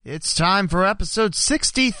It's time for episode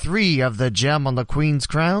 63 of The Gem on the Queen's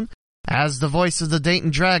Crown. As the voice of the Dayton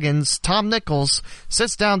Dragons, Tom Nichols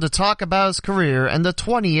sits down to talk about his career and the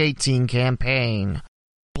 2018 campaign.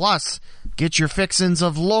 Plus, get your fixins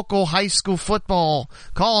of local high school football,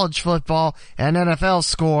 college football, and NFL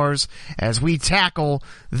scores as we tackle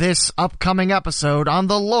this upcoming episode on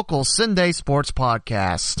the local Sunday Sports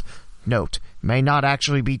Podcast. Note, may not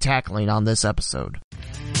actually be tackling on this episode.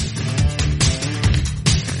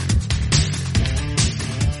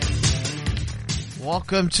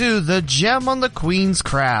 Welcome to The Gem on the Queen's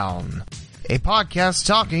Crown, a podcast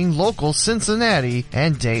talking local Cincinnati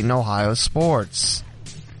and Dayton, Ohio sports.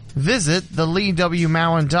 Visit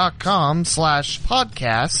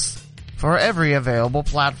theleewmowen.com/podcasts for every available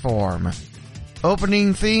platform.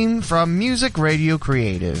 Opening theme from Music Radio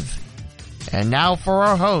Creative. And now for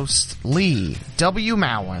our host, Lee W.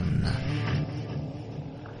 Mowen.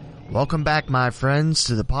 Welcome back, my friends,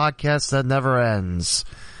 to the podcast that never ends.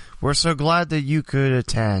 We're so glad that you could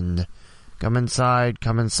attend. Come inside,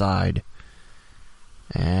 come inside.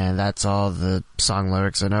 And that's all the song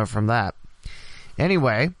lyrics I know from that.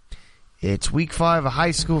 Anyway, it's week 5 of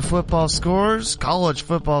high school football scores, college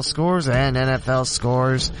football scores, and NFL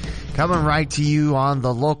scores coming right to you on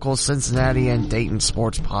the local Cincinnati and Dayton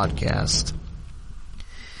Sports Podcast.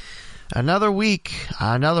 Another week,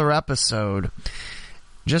 another episode.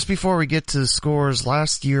 Just before we get to the scores,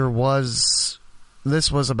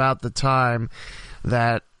 this was about the time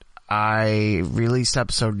that I released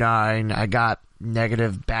episode 9. I got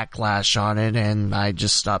negative backlash on it, and I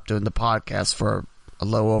just stopped doing the podcast for a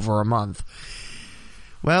little over a month.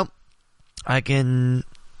 Well, I can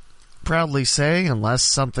proudly say, unless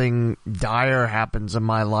something dire happens in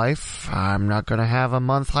my life, I'm not going to have a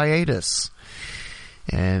month hiatus.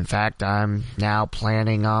 In fact, I'm now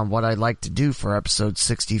planning on what I'd like to do for episode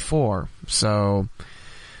 64. So,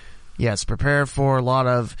 yes, prepare for a lot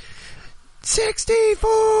of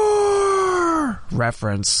 64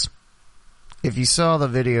 reference. If you saw the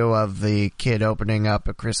video of the kid opening up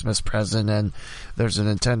a Christmas present and there's a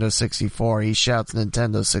Nintendo 64, he shouts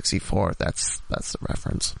Nintendo 64. That's the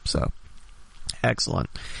reference. So, excellent.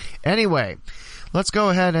 Anyway, let's go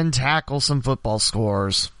ahead and tackle some football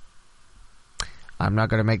scores. I'm not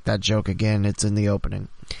going to make that joke again. It's in the opening.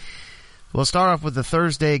 We'll start off with the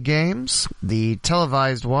Thursday games. The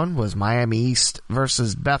televised one was Miami East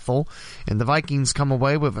versus Bethel, and the Vikings come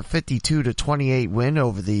away with a 52-28 win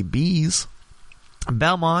over the Bees.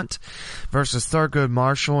 Belmont versus Thurgood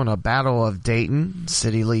Marshall in a battle of Dayton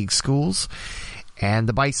City League schools, and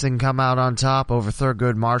the Bison come out on top over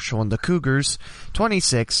Thurgood Marshall and the Cougars,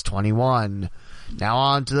 26-21. Now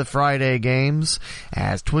on to the Friday games,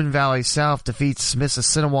 as Twin Valley South defeats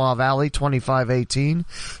Mississinewa Valley 25-18.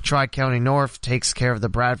 Tri-County North takes care of the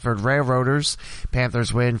Bradford Railroaders.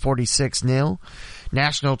 Panthers win 46-0.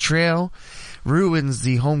 National Trail ruins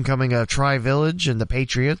the homecoming of Tri-Village and the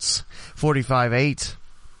Patriots, 45-8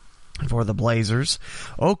 for the Blazers.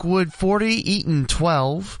 Oakwood 40, Eaton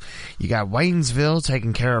 12. You got Waynesville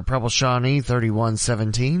taking care of Preble Shawnee,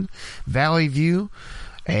 31-17. Valley View,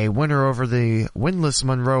 a winner over the winless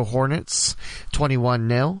Monroe Hornets,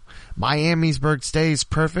 21-0. Miamisburg stays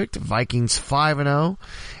perfect. Vikings 5-0,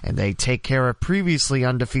 and they take care of previously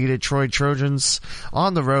undefeated Troy Trojans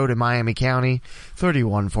on the road in Miami County,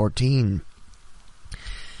 31-14.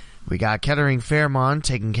 We got Kettering Fairmont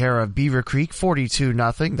taking care of Beaver Creek,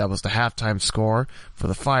 42-0. That was the halftime score for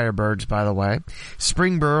the Firebirds, by the way.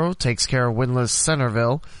 Springboro takes care of winless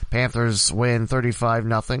Centerville. Panthers win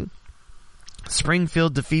 35-0.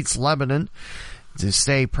 Springfield defeats Lebanon to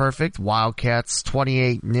stay perfect. Wildcats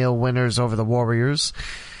 28-0 winners over the Warriors.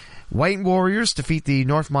 White Warriors defeat the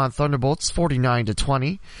Northmont Thunderbolts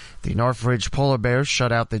 49-20. The Northridge Polar Bears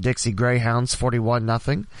shut out the Dixie Greyhounds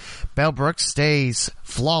 41-0. Bellbrook stays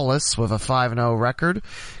flawless with a 5-0 record.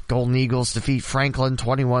 Golden Eagles defeat Franklin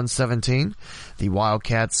 21-17. The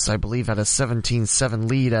Wildcats, I believe, had a 17-7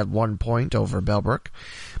 lead at one point over Bellbrook.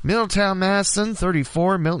 Middletown Madison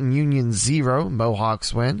 34, Milton Union 0.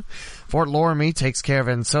 Mohawks win. Fort Loramie takes care of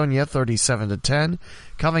Ansonia 37-10.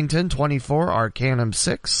 Covington 24, Arcanum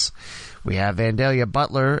 6. We have Vandalia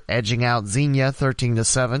Butler edging out Xenia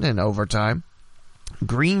 13-7 in overtime.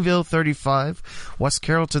 Greenville 35, West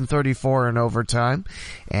Carrollton 34 in overtime.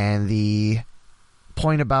 And the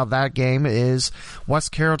point about that game is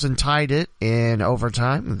West Carrollton tied it in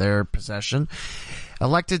overtime, their possession.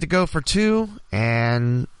 Elected to go for 2,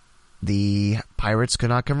 and the Pirates could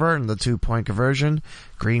not convert in the 2-point conversion.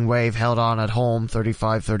 Green Wave held on at home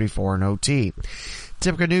 35-34 in OT.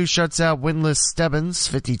 Tippecanoe shuts out winless Stebbins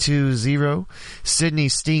 52-0. Sydney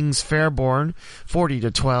stings Fairborn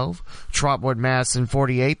 40-12. Trotwood Madison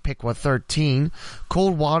 48, Piqua 13.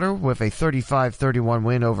 Coldwater with a 35-31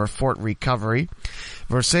 win over Fort Recovery.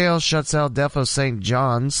 Versailles shuts out Defo St.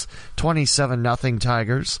 John's 27-0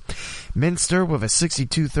 Tigers. Minster with a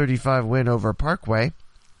 62-35 win over Parkway.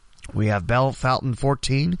 We have Bellefontaine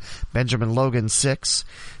 14, Benjamin Logan 6.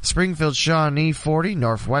 Springfield Shawnee 40,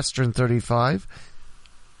 Northwestern 35.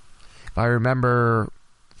 If I remember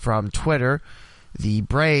from Twitter, the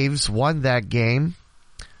Braves won that game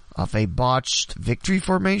off a botched victory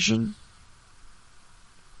formation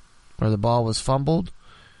where the ball was fumbled.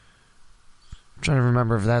 I'm trying to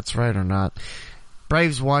remember if that's right or not.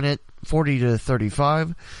 Braves won it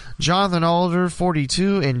 40-35. Jonathan Alder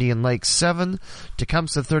 42, Indian Lake 7,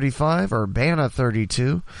 Tecumseh 35, Urbana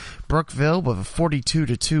 32. Brookville with a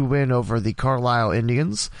 42-2 win over the Carlisle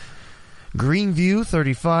Indians. Greenview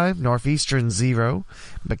 35, Northeastern 0.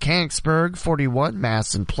 Mechanicsburg 41,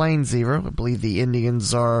 Madison Plain 0. I believe the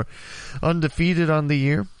Indians are undefeated on the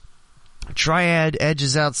year. Triad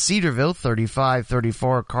edges out Cedarville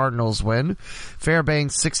 35-34, Cardinals win.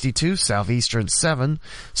 Fairbanks 62, Southeastern 7.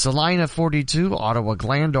 Salina 42, Ottawa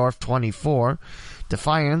Glandorf 24.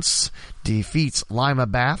 Defiance defeats Lima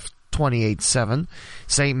Bath 28-7.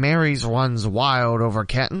 St. Mary's runs wild over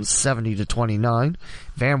Kenton 70-29.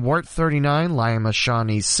 Van Wert 39, Lima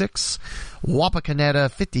Shawnee 6. Wapakoneta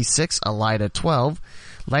 56, Elida 12.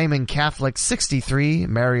 Layman Catholic 63,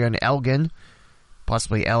 Marion Elgin,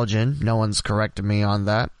 possibly Elgin. No one's corrected me on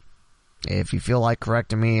that. If you feel like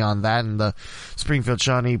correcting me on that in the Springfield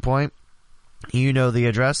Shawnee point, you know the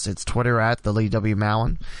address. It's Twitter at the Lee W.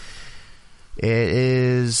 Mowen. It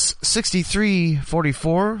is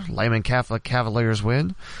 63-44. Layman Catholic Cavaliers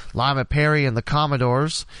win. Lima Perry and the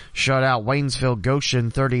Commodores shut out Waynesville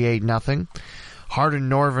Goshen 38-0. Hardin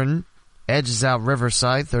Northern edges out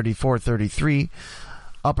Riverside 34-33.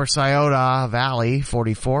 Upper Scioto Valley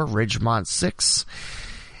 44. Ridgemont 6.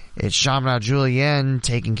 It's Chaminade Julienne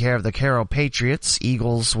taking care of the Carroll Patriots.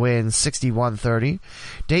 Eagles win 61-30.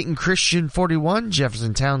 Dayton Christian 41.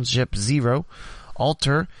 Jefferson Township 0.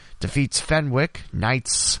 Alter defeats Fenwick,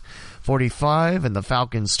 Knights 45 and the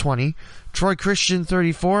Falcons 20. Troy Christian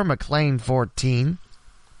 34, McLean 14.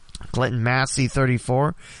 Clinton Massey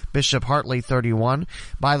 34, Bishop Hartley 31.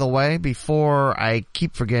 By the way, before I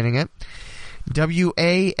keep forgetting it,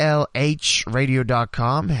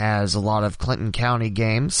 WALHradio.com has a lot of Clinton County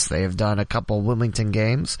games. They have done a couple Wilmington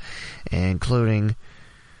games, including, I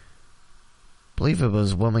believe it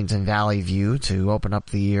was Wilmington Valley View to open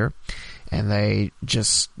up the year. And they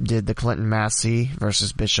just did the Clinton Massey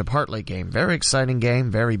versus Bishop Hartley game. Very exciting game.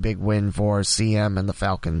 Very big win for CM and the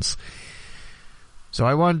Falcons. So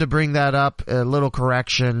I wanted to bring that up. A little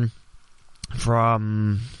correction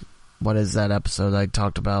from, what is that episode I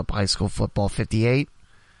talked about? High school football 58?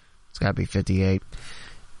 It's got to be 58.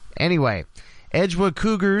 Anyway, Edgewood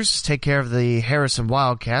Cougars take care of the Harrison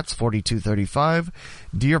Wildcats 42-35.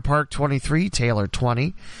 Deer Park 23, Taylor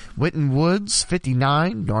 20. Whitten Woods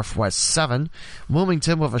 59, Northwest 7.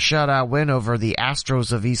 Wilmington with a shutout win over the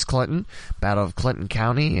Astros of East Clinton. Battle of Clinton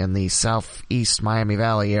County in the southeast Miami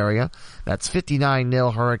Valley area. That's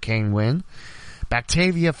 59-0 Hurricane win.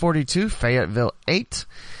 Batavia 42, Fayetteville 8.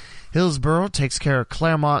 Hillsborough takes care of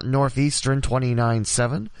Claremont Northeastern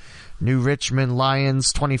 29-7. New Richmond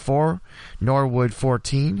Lions 24, Norwood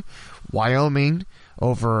 14. Wyoming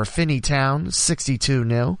over Finneytown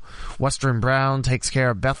 62-0. Western Brown takes care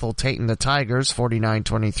of Bethel Tatum the Tigers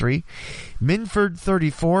 49-23. Minford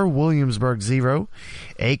 34, Williamsburg 0.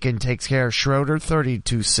 Aiken takes care of Schroeder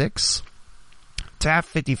 32-6. Taft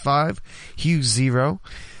 55, Hughes 0.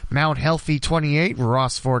 Mount Healthy 28,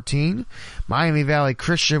 Ross 14. Miami Valley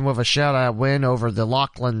Christian with a shutout win over the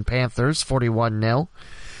Laughlin Panthers 41-0.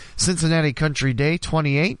 Cincinnati Country Day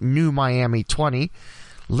 28, New Miami 20.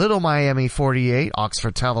 Little Miami 48,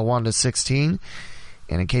 Oxford Talawanda 16.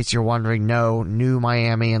 And in case you're wondering, no, New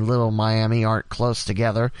Miami and Little Miami aren't close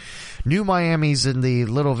together. New Miami's in the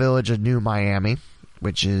little village of New Miami,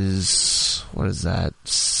 which is, what is that,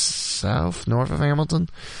 north of Hamilton?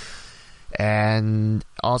 And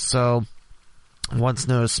also, once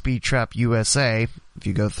known as Speed Trap USA, if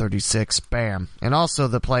you go 36, bam. And also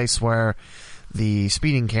the place where the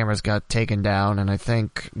speeding cameras got taken down, and I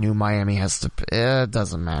think New Miami has to, it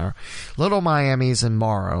doesn't matter. Little Miami's in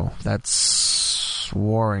Morrow. That's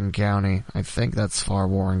Warren County. I think that's far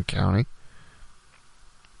Warren County.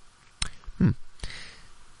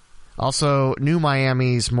 Also, New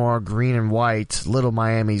Miami's more green and white. Little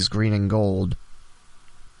Miami's green and gold.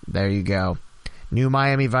 There you go. New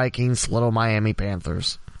Miami Vikings, Little Miami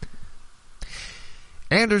Panthers.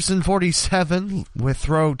 Anderson 47 with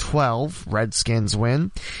throw 12. Redskins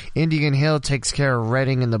win. Indian Hill takes care of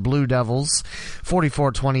Reading and the Blue Devils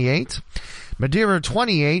 44-28. Madeira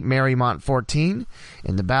 28, Marymount 14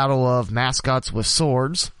 in the Battle of Mascots with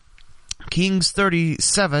Swords. Kings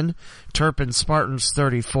 37, Turpin Spartans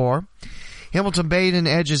 34. Hamilton Baden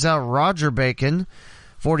edges out Roger Bacon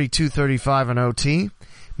 42-35 in OT.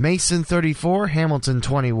 Mason 34, Hamilton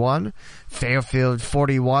 21, Fairfield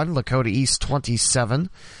 41, Lakota East 27,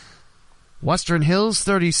 Western Hills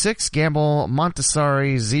 36, Gamble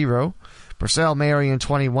Montessori 0, Purcell Marion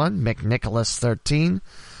 21, McNicholas 13,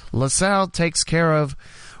 LaSalle takes care of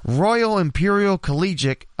Royal Imperial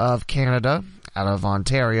Collegiate of Canada out of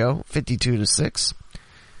Ontario 52-6.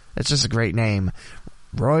 That's just a great name.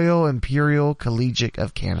 Royal Imperial Collegiate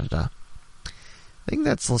of Canada. I think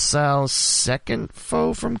that's LaSalle's second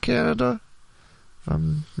foe from Canada, if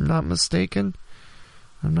I'm not mistaken.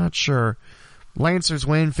 I'm not sure. Lancers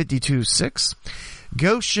win 52-6.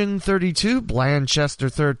 Goshen 32,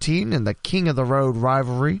 Blanchester 13 in the King of the Road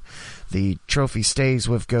rivalry. The trophy stays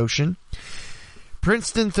with Goshen.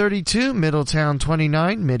 Princeton 32, Middletown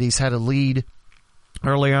 29. Middies had a lead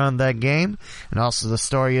early on in that game. And also the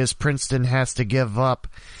story is Princeton has to give up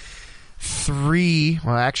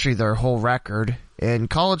their whole record. In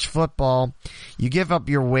college football, you give up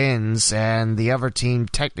your wins, and the other team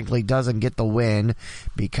technically doesn't get the win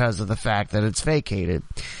because of the fact that it's vacated.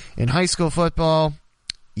 In high school football,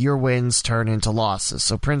 your wins turn into losses.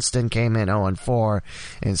 So Princeton came in 0-4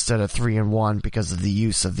 instead of 3-1 because of the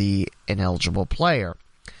use of the ineligible player.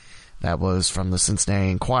 That was from the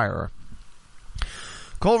Cincinnati Enquirer.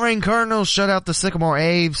 Coleraine Cardinals shut out the Sycamore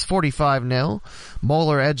Aves 45-0.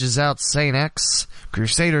 Moeller edges out St. X.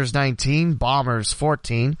 Crusaders 19, Bombers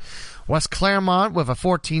 14. West Claremont with a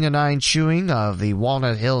 14-9 chewing of the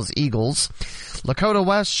Walnut Hills Eagles. Lakota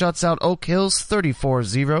West shuts out Oak Hills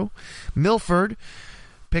 34-0. Milford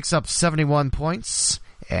picks up 71 points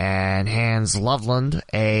and hands Loveland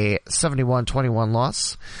a 71-21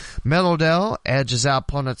 loss. Meadowdale edges out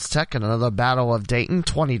Ponitz Tech in another battle of Dayton,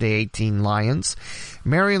 20-18 Lions.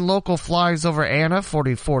 Marion Local flies over Anna,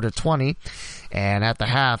 44-20. And at the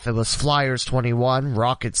half, it was Flyers 21,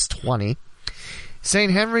 Rockets 20.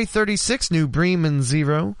 St. Henry 36, New Bremen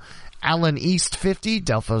 0. Allen East 50,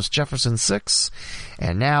 Delphos Jefferson 6.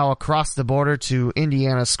 And now across the border to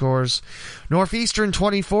Indiana scores. Northeastern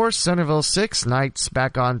 24, Centerville 6, Knights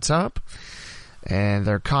back on top. And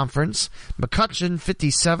their conference. McCutcheon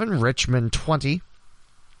 57, Richmond 20.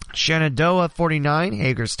 Shenandoah 49,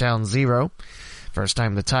 Hagerstown 0. First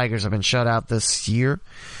time the Tigers have been shut out this year.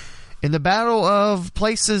 In the battle of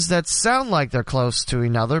places that sound like they're close to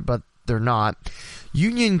another, but they're not.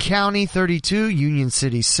 Union County 32, Union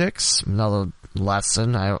City 6. Another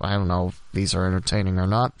lesson. I don't know if these are entertaining or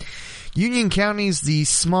not. Union County is the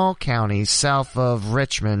small county south of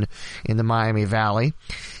Richmond in the Miami Valley.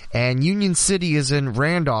 And Union City is in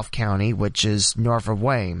Randolph County, which is north of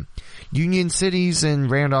Wayne. Union City's in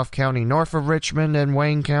Randolph County, north of Richmond and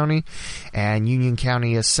Wayne County. And Union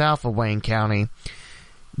County is south of Wayne County.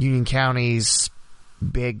 Union County's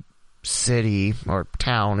big city or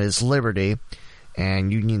town is Liberty.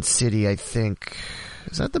 And Union City, I think,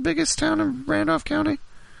 is that the biggest town in Randolph County?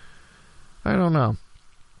 I don't know.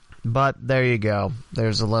 But there you go.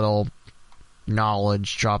 There's a little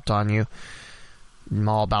knowledge dropped on you. I'm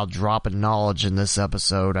all about dropping knowledge in this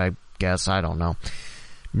episode, I guess. I don't know.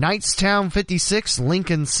 Knightstown 56,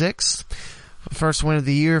 Lincoln 6. First win of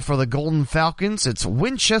the year for the Golden Falcons. It's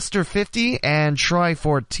Winchester 50 and Troy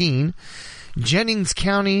 14. Jennings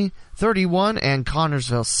County 31 and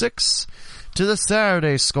Connorsville 6. To the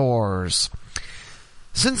Saturday scores.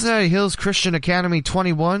 Cincinnati Hills Christian Academy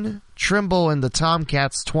 21. Trimble and the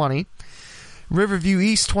Tomcats 20. Riverview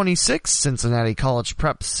East 26. Cincinnati College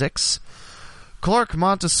Prep 6. Clark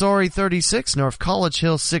Montessori 36, North College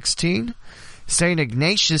Hill 16, St.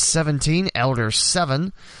 Ignatius 17, Elder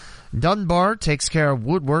 7. Dunbar takes care of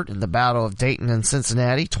Woodward in the Battle of Dayton and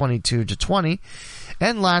Cincinnati 22-20.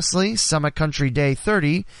 And lastly, Summit Country Day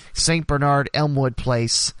 30, St. Bernard Elmwood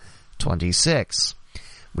Place 26.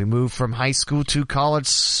 We move from high school to college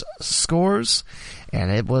scores, and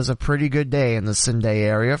it was a pretty good day in the Cinday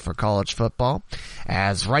area for college football,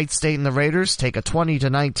 as Wright State and the Raiders take a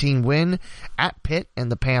 20-19 win at Pitt and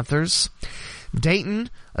the Panthers. Dayton,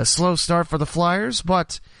 a slow start for the Flyers,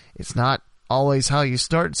 but it's not always how you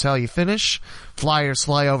start, it's how you finish. Flyers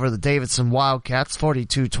fly over the Davidson Wildcats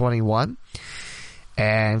 42-21.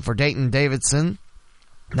 And for Dayton-Davidson,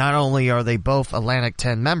 not only are they both Atlantic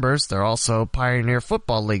 10 members, they're also Pioneer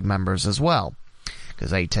Football League members as well.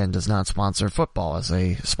 because A10 does not sponsor football as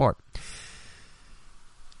a sport.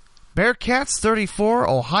 Bearcats 34,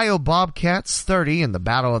 Ohio Bobcats 30 in the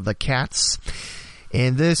Battle of the Cats.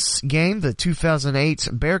 In this game, the 2008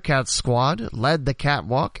 Bearcats squad led the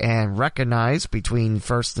catwalk and recognized between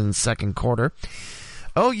first and second quarter.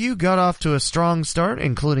 OU got off to a strong start,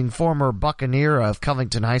 including former Buccaneer of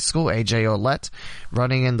Covington High School, A.J. Ouellette,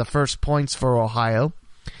 running in the first points for Ohio.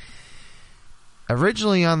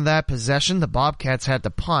 Originally on that possession, the Bobcats had to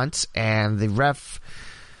punt, and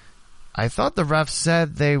I thought the ref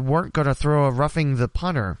said they weren't going to throw a roughing the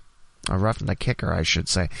punter, or roughing the kicker, I should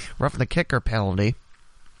say, roughing the kicker penalty.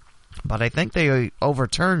 But I think they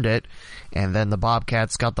overturned it, and then the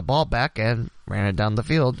Bobcats got the ball back and ran it down the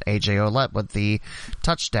field. A.J. Ouellette with the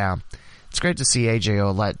touchdown. It's great to see A.J.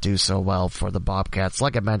 Ouellette do so well for the Bobcats.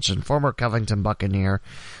 Like I mentioned, former Covington Buccaneer.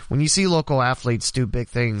 When you see local athletes do big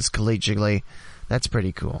things collegiately, that's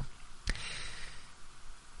pretty cool.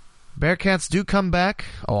 Bearcats do come back.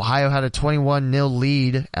 Ohio had a 21-0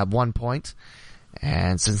 lead at one point,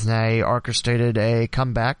 and Cincinnati orchestrated a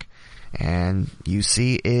comeback, and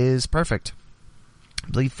UC is perfect.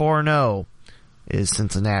 I believe 4-0 is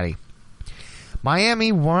Cincinnati.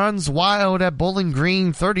 Miami runs wild at Bowling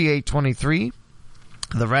Green 38-23.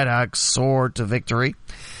 The Redhawks soared to victory.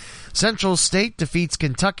 Central State defeats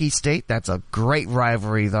Kentucky State. That's a great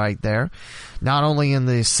rivalry right there. Not only in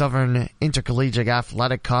the Southern Intercollegiate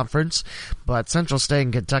Athletic Conference, but Central State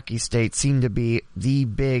and Kentucky State seem to be the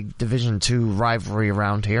big Division II rivalry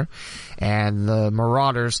around here. And the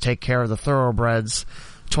Marauders take care of the Thoroughbreds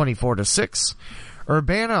 24-6.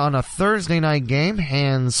 Urbana on a Thursday night game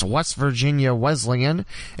hands West Virginia Wesleyan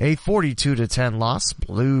a 42-10 loss.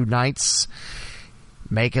 Blue Knights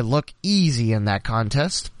make it look easy in that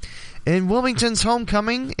contest. In Wilmington's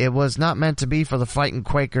homecoming, it was not meant to be for the Fighting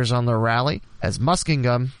Quakers on their rally, as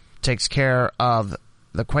Muskingum takes care of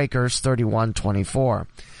the Quakers 31-24.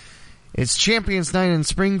 It's Champions Night in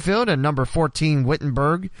Springfield, and number 14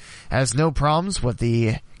 Wittenberg has no problems with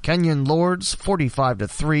the Kenyon Lords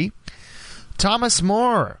 45-3. Thomas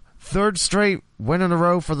More, third straight win in a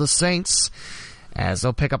row for the Saints, as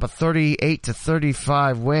they'll pick up a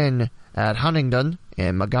 38-35 win at Huntingdon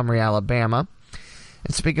in Montgomery, Alabama.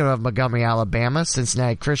 And speaking of Montgomery, Alabama,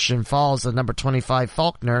 Cincinnati Christian falls to number 25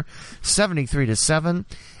 Faulkner 73-7.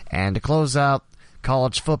 And to close out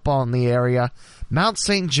college football in the area, Mount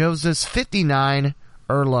St. Joseph's 59,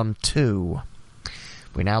 Earlham 2.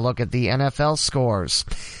 We now look at the NFL scores.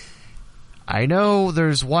 I know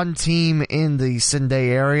there's one team in the Cinday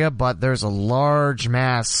area, but there's a large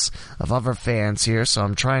mass of other fans here, so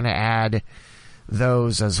I'm trying to add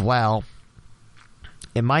those as well.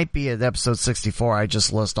 It might be at episode 64, I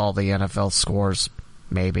just list all the NFL scores.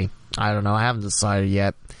 Maybe. I don't know. I haven't decided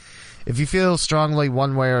yet. If you feel strongly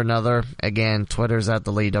one way or another, again, Twitter's at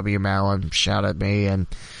the Lee W. Mallon. Shout at me and,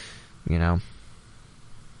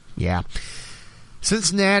 yeah.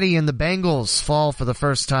 Cincinnati and the Bengals fall for the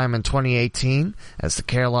first time in 2018 as the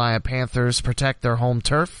Carolina Panthers protect their home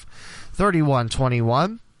turf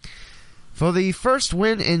 31-21. For the first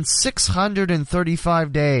win in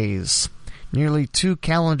 635 days. Nearly 2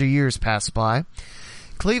 calendar years pass by.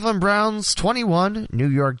 Cleveland Browns 21, New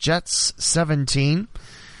York Jets 17.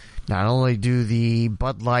 Not only do the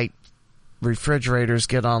Bud Light refrigerators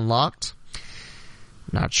get unlocked,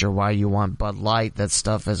 not sure why you want Bud Light, that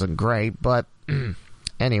stuff isn't great, but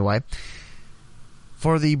anyway.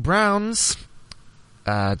 For the Browns,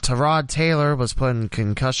 Tyrod Taylor was put in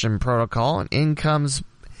concussion protocol, and in comes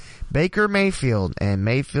Baker Mayfield, and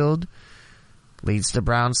Mayfield leads the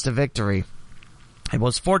Browns to victory. It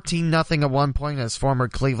was 14-0 at one point as former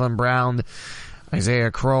Cleveland Brown Isaiah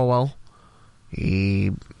Crowell.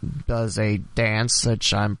 He does a dance,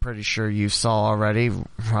 which I'm pretty sure you saw already,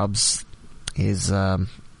 rubs his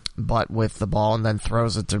butt with the ball and then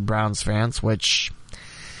throws it to Browns fans, which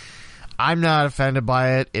I'm not offended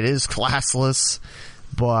by it. It is classless,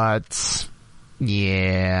 but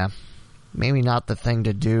yeah, maybe not the thing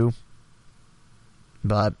to do.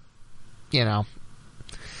 But,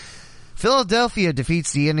 Philadelphia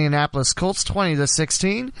defeats the Indianapolis Colts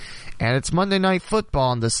 20-16, and it's Monday Night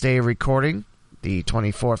Football on this day of recording, the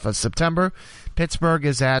 24th of September. Pittsburgh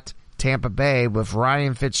is at Tampa Bay with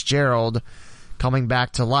Ryan Fitzgerald coming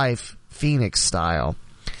back to life, Phoenix style.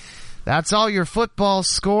 That's all your football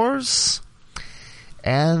scores,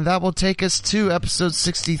 and that will take us to episode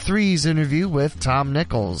 63's interview with Tom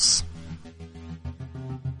Nichols.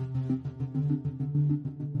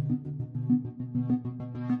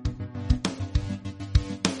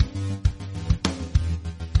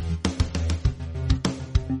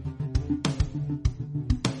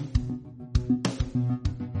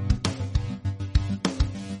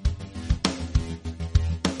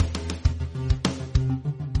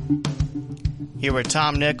 Here with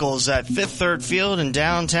Tom Nichols at Fifth Third Field in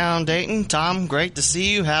downtown Dayton. Tom, great to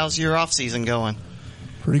see you. How's your off-season going?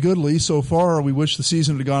 Pretty good, Lee, so far. We wish the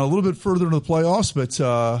season had gone a little bit further into the playoffs, but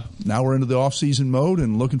now we're into the off-season mode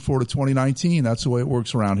and looking forward to 2019. That's the way it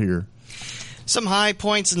works around here. Some high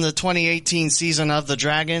points in the 2018 season of the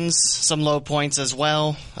Dragons, some low points as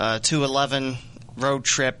well. 2-11 road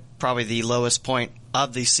trip, probably the lowest point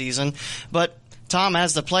of the season. But Tom,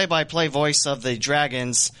 as the play-by-play voice of the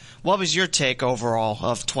Dragons, what was your take overall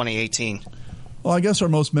of 2018? Well, I guess our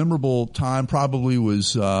most memorable time probably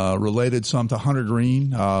was related some to Hunter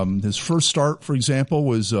Green. His first start, for example,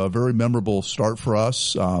 was a very memorable start for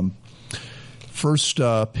us. First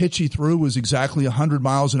pitch he threw was exactly 100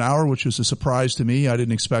 miles an hour, which was a surprise to me. I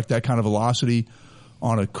didn't expect that kind of velocity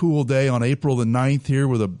on a cool day on April the 9th here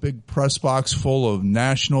with a big press box full of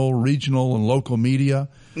national, regional, and local media.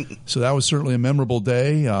 So that was certainly a memorable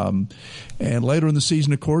day. And later in the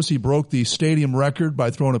season, of course, he broke the stadium record by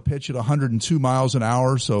throwing a pitch at 102 miles an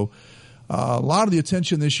hour. So a lot of the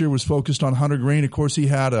attention this year was focused on Hunter Green. Of course, he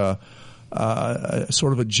had a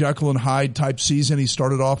sort of a Jekyll and Hyde type season. He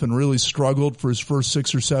started off and really struggled for his first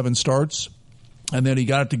 6 or 7 starts. And then he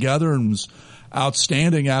got it together and was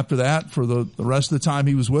outstanding after that for the rest of the time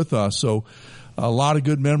he was with us. So a lot of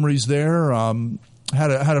good memories there.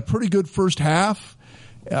 Had a pretty good first half.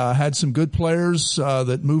 Had some good players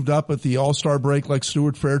that moved up at the All-Star break like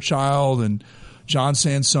Stuart Fairchild and John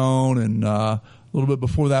Sansone, and a little bit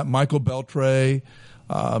before that Michael Beltre,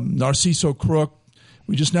 Narciso Crook.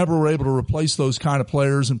 We just never were able to replace those kind of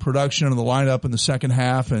players in production in the lineup in the second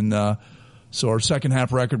half, and so our second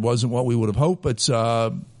half record wasn't what we would have hoped, but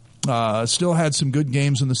still had some good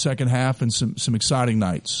games in the second half and some exciting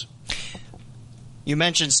nights. You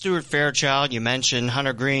mentioned Stuart Fairchild, you mentioned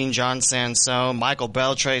Hunter Green, John Sansone, Michael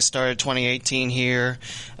Beltre started 2018 here.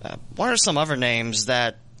 What are some other names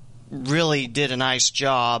that really did a nice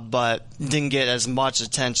job but didn't get as much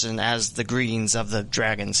attention as the Greens of the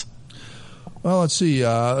Dragons? Well, let's see.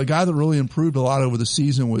 A guy that really improved a lot over the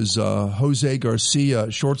season was Jose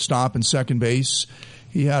Garcia, shortstop and second base.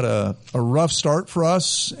 He had a rough start for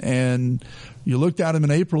us, and you looked at him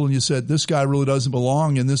in April and you said, this guy really doesn't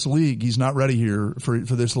belong in this league. He's not ready here for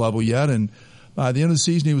this level yet. And by the end of the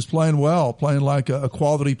season, he was playing well, playing like a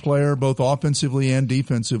quality player, both offensively and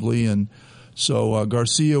defensively. And so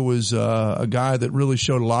Garcia was a guy that really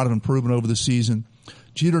showed a lot of improvement over the season.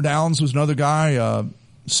 Jeter Downs was another guy,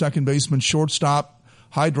 second baseman, shortstop,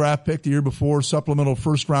 high draft pick the year before, supplemental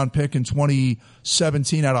first-round pick in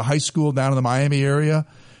 2017 out of high school down in the Miami area.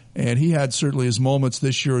 And he had certainly his moments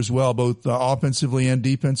this year as well, both offensively and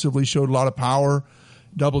defensively, showed a lot of power,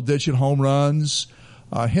 double-digit home runs.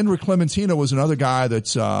 Henry Clementina was another guy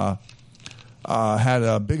that's had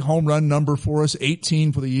a big home run number for us,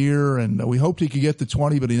 18 for the year, and we hoped he could get to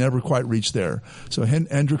 20, but he never quite reached there. So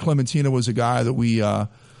Henry Clementina was a guy that we got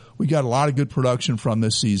a lot of good production from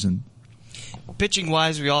this season.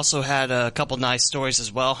 Pitching-wise, we also had a couple nice stories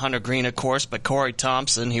as well. Hunter Green, of course, but Corey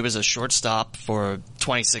Thompson, he was a shortstop for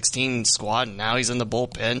 2016 squad, and now he's in the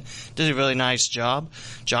bullpen. Did a really nice job.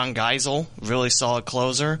 John Geisel, really solid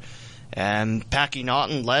closer. And Packy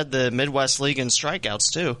Naughton led the Midwest League in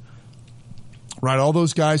strikeouts, too. Right, all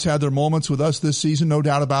those guys had their moments with us this season, no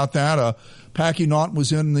doubt about that. Packy Naughton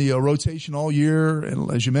was in the rotation all year,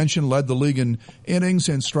 and as you mentioned, led the league in innings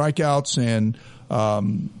and strikeouts, and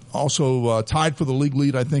also tied for the league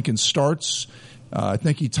lead, I think, in starts. I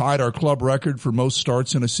think he tied our club record for most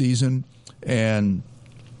starts in a season, and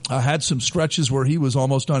had some stretches where he was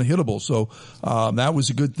almost unhittable. So that was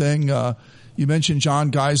a good thing. You mentioned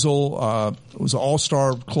John Geisel, was an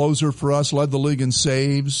all-star closer for us, led the league in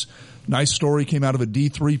saves. Nice story, came out of a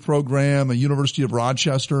D3 program, a University of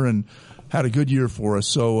Rochester, and had a good year for us.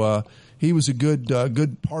 So he was a good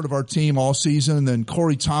part of our team all season. And then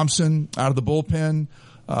Corey Thompson out of the bullpen,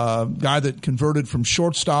 guy that converted from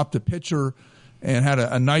shortstop to pitcher and had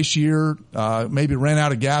a nice year. Maybe ran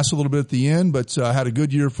out of gas a little bit at the end, but had a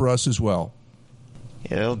good year for us as well.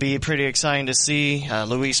 It'll be pretty exciting to see.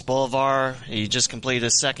 Luis Bolivar, he just completed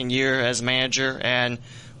his second year as manager, and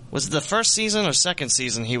was it the first season or second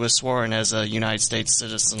season he was sworn as a United States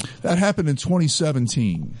citizen? That happened in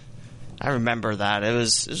 2017. I remember that. It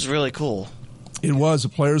was really cool. It was. The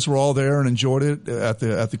players were all there and enjoyed it at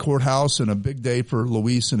the courthouse, and a big day for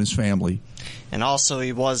Luis and his family. And also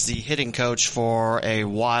he was the hitting coach for a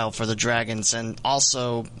while for the Dragons, and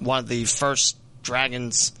also one of the first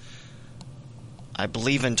Dragons, I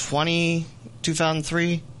believe, in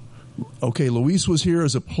 2003. Okay, Luis was here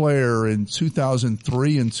as a player in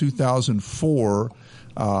 2003 and 2004.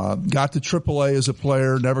 Got to AAA as a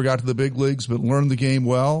player, never got to the big leagues, but learned the game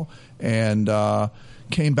well, and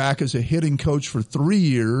came back as a hitting coach for 3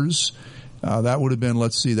 years. That would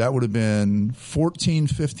have been 14,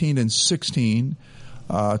 15, and 16.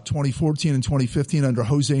 2014 and 2015 under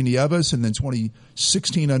Jose Nieves, and then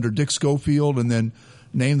 2016 under Dick Schofield, and then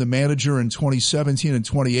named the manager in 2017 and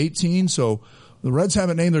 2018. So the Reds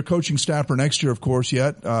haven't named their coaching staff for next year, of course,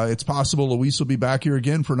 yet. It's possible Luis will be back here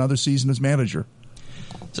again for another season as manager.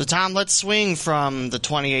 So, Tom, let's swing from the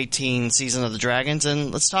 2018 season of the Dragons,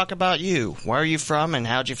 and let's talk about you. Where are you from, and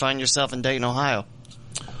how'd you find yourself in Dayton, Ohio?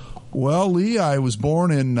 Well, Lee, I was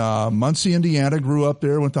born in Muncie, Indiana, grew up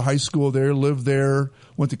there, went to high school there, lived there,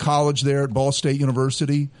 went to college there at Ball State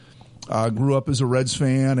University, grew up as a Reds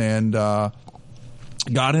fan, and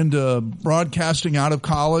got into broadcasting out of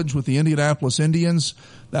college with the Indianapolis Indians.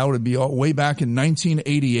 That would be way back in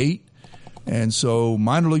 1988. And so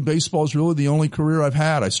minor league baseball is really the only career I've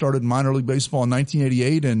had. I started minor league baseball in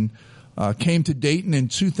 1988 and came to Dayton in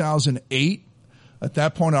 2008. At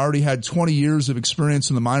that point, I already had 20 years of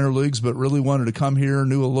experience in the minor leagues, but really wanted to come here,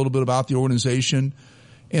 knew a little bit about the organization,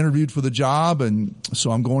 interviewed for the job, and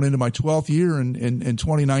so I'm going into my 12th year in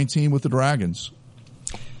 2019 with the Dragons.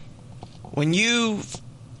 When you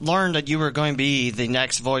learned that you were going to be the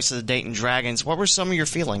next voice of the Dayton Dragons, what were some of your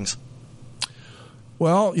feelings?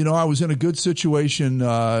 Well, I was in a good situation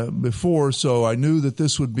before, so I knew that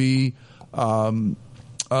this would be a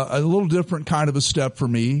little different kind of a step for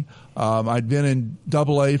me. I'd been in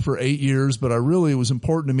AA for 8 years, but it was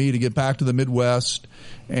important to me to get back to the Midwest,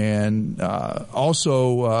 and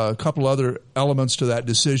also a couple other elements to that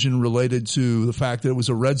decision related to the fact that it was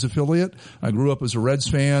a Reds affiliate. I grew up as a Reds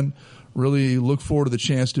fan, really look forward to the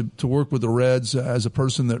chance to work with the Reds as a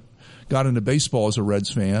person that got into baseball as a Reds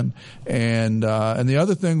fan. And the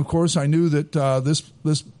other thing, of course, I knew that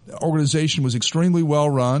this organization was extremely well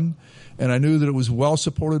run, and I knew that it was well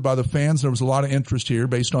supported by the fans. There was a lot of interest here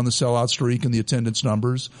based on the sellout streak and the attendance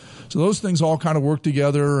numbers. So those things all kind of worked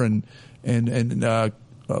together and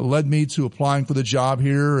led me to applying for the job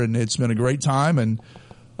here, and it's been a great time. And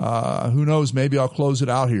who knows, maybe I'll close it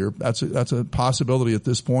out here. That's a possibility at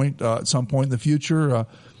this point, at some point in the future.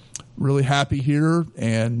 Really happy here,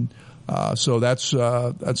 and so that's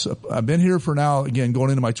I've been here for now, again,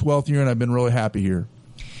 going into my 12th year, and I've been really happy here.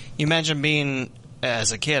 You mentioned being,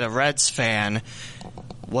 as a kid, a Reds fan.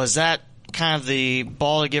 Was that kind of the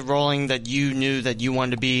ball to get rolling that you knew that you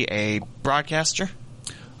wanted to be a broadcaster?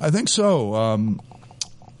 I think so.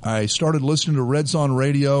 I started listening to Reds on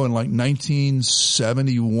radio in like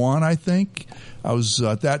 1971, I think.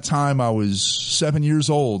 At that time, I was 7 years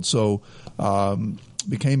old, so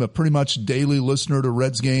became a pretty much daily listener to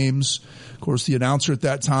Reds games. Of course, the announcer at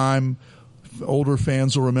that time, older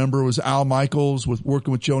fans will remember, was Al Michaels,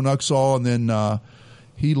 working with Joe Nuxall, and then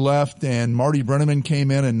he left, and Marty Brenneman came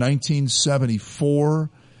in 1974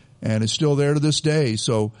 and is still there to this day.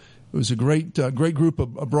 So it was a great group of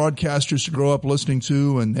broadcasters to grow up listening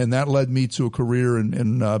to, and that led me to a career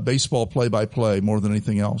in baseball play-by-play more than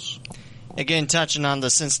anything else. Again, touching on the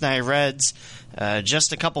Cincinnati Reds,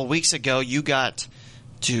 just a couple weeks ago, you got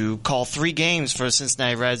to call 3 games for the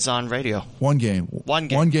Cincinnati Reds on radio. One game,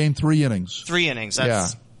 3 innings. 3 innings.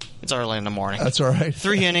 It's early in the morning. That's all right.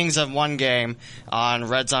 3 innings of one game on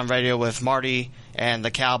Reds on radio with Marty and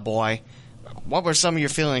the Cowboy. What were some of your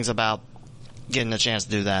feelings about getting a chance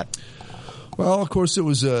to do that? Well, of course, it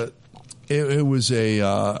was a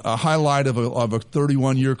highlight of a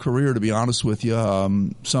 31-year career, to be honest with you.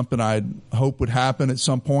 Something I'd hope would happen at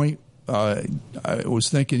some point. I was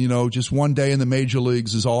thinking, just one day in the major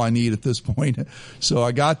leagues is all I need at this point. So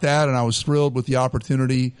I got that, and I was thrilled with the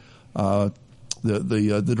opportunity.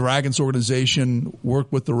 The Dragons organization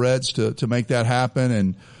worked with the Reds to make that happen,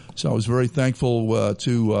 and so I was very thankful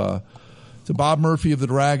to Bob Murphy of the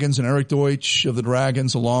Dragons and Eric Deutsch of the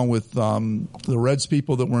Dragons, along with the Reds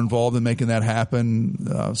people that were involved in making that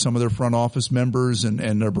happen, some of their front office members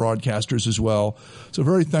and their broadcasters as well. So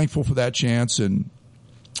very thankful for that chance, and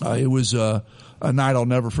it was a night I'll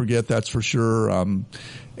never forget, that's for sure.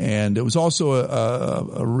 And it was also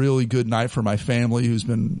a really good night for my family, who's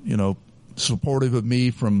been, supportive of me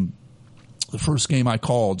from the first game I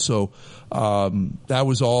called. So that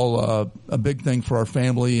was all a big thing for our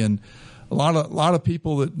family, and a lot of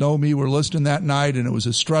people that know me were listening that night, and it was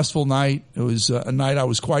a stressful night. It was a night I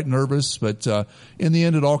was quite nervous, but in the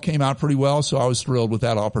end it all came out pretty well, so I was thrilled with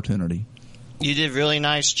that opportunity. You did a really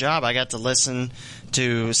nice job. I got to listen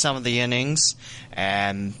to some of the innings,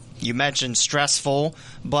 and you mentioned stressful,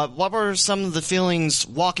 but what were some of the feelings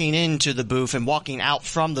walking into the booth and walking out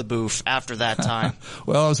from the booth after that time?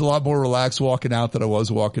 Well, I was a lot more relaxed walking out than I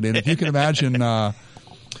was walking in. If you can imagine,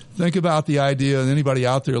 think about the idea, and anybody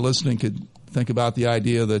out there listening could think about the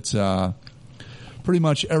idea that pretty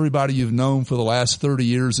much everybody you've known for the last 30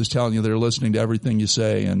 years is telling you they're listening to everything you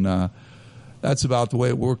say, and that's about the way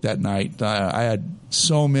it worked that night. I had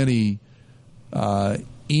so many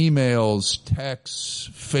emails, texts,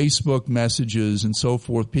 Facebook messages, and so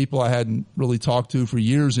forth, people I hadn't really talked to for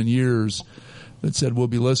years and years that said, we'll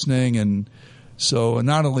be listening. And so, and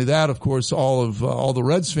not only that, of course, all the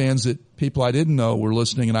Reds fans that people I didn't know were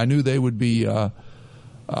listening, and I knew they would be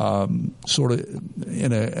sort of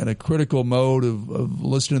in a critical mode of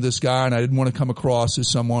listening to this guy, and I didn't want to come across as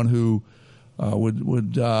someone who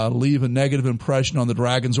would leave a negative impression on the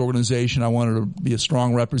Dragons organization. I wanted to be a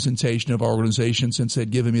strong representation of our organization since they'd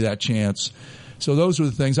given me that chance. So those were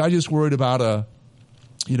the things. I just worried about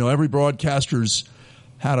every broadcaster's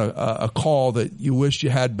had a call that you wished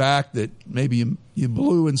you had back that maybe you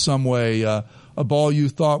blew in some way, a ball you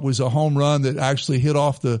thought was a home run that actually hit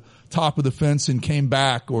off the top of the fence and came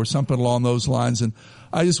back, or something along those lines. And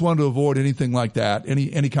I just wanted to avoid anything like that,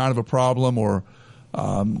 any kind of a problem or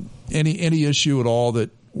any issue at all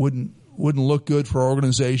that wouldn't look good for our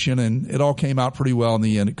organization. And it all came out pretty well in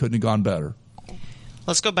the end. It couldn't have gone better.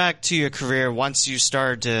 Let's go back to your career. Once you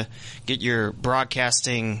started to get your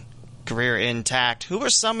broadcasting career intact, who were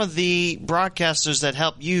some of the broadcasters that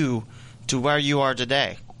helped you to where you are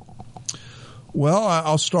today? Well,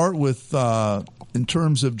 I'll start with in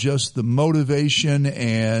terms of just the motivation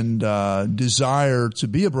and desire to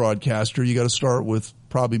be a broadcaster. You got to start with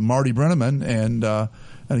probably Marty Brenneman, and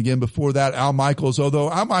again before that Al Michaels.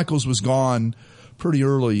 Although Al Michaels was gone pretty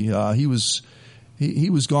early, he was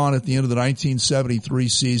gone at the end of the 1973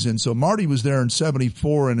 season. So Marty was there in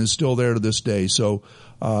 '74 and is still there to this day. So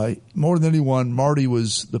more than anyone, Marty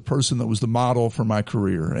was the person that was the model for my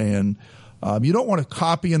career. And you don't want to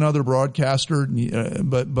copy another broadcaster,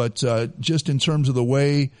 but just in terms of the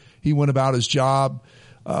way he went about his job,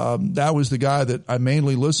 that was the guy that I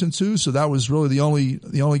mainly listened to. So that was really the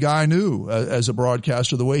only guy I knew as a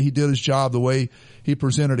broadcaster, the way he did his job, the way he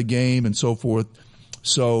presented a game and so forth.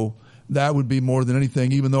 So that would be more than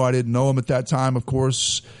anything, even though I didn't know him at that time, of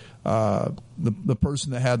course, the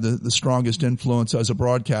person that had the strongest influence as a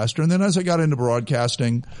broadcaster. And then as I got into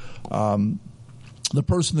broadcasting, the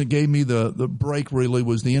person that gave me the break really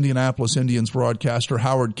was the Indianapolis Indians broadcaster,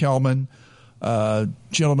 Howard Kellman,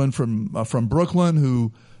 gentleman from Brooklyn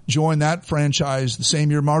who joined that franchise the same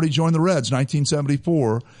year Marty joined the Reds,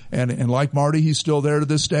 1974. And like Marty, he's still there to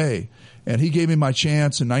this day. And he gave me my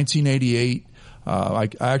chance in 1988. I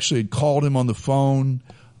actually had called him on the phone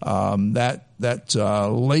that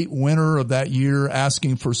late winter of that year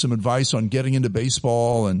asking for some advice on getting into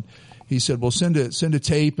baseball. And he said, well, send a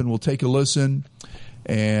tape and we'll take a listen.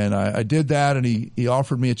 And I did that, and he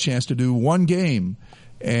offered me a chance to do one game.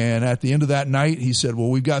 And at the end of that night, he said, well,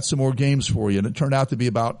 we've got some more games for you. And it turned out to be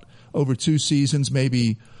about over 2 seasons,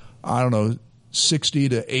 maybe, 60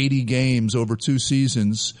 to 80 games over 2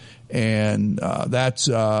 seasons. And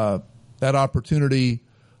that opportunity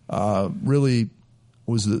really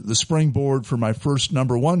was the springboard for my first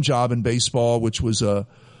number one job in baseball, which was a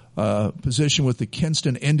position with the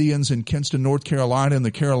Kinston Indians in Kinston, North Carolina, in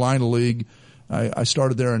the Carolina League. I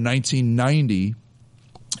started there in 1990,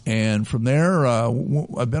 and from there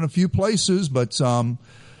I've been a few places, but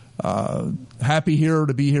happy here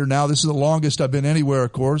to be here now. This is the longest I've been anywhere,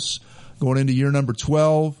 of course, going into year number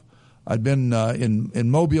 12. I've been in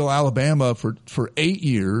Mobile, Alabama for 8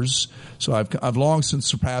 years, so I've long since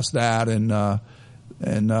surpassed that, and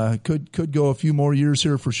could go a few more years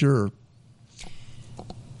here for sure.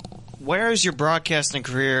 Where is your broadcasting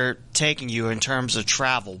career taking you in terms of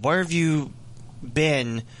travel? Where have you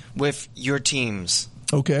been with your teams?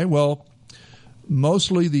 Okay, well,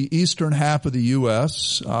 mostly the eastern half of the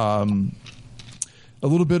U.S., a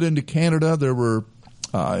little bit into Canada. There were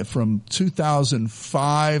from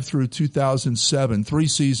 2005 through 2007, 3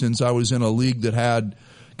 seasons I was in a league that had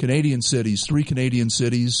Canadian cities, 3 Canadian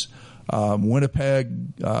cities,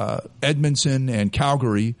 Winnipeg, Edmonton, and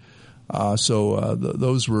Calgary. So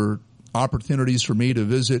those were opportunities for me to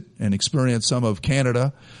visit and experience some of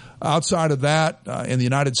Canada. Outside of that, in the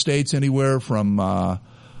United States, anywhere from,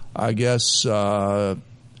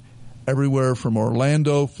 everywhere from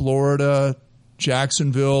Orlando, Florida,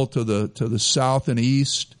 Jacksonville to the south and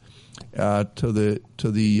east, to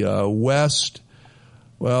the west,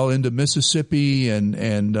 well, into Mississippi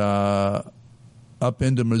and up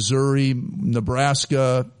into Missouri,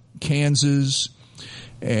 Nebraska, Kansas,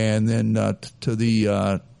 and then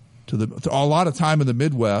to a lot of time in the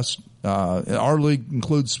Midwest. Our league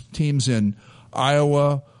includes teams in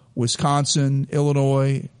Iowa, Wisconsin,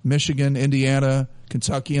 Illinois, Michigan, Indiana,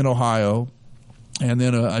 Kentucky, and Ohio. And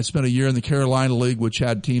then I spent a year in the Carolina League, which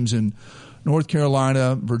had teams in North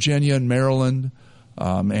Carolina, Virginia, and Maryland.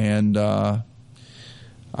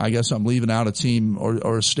 I guess I'm leaving out a team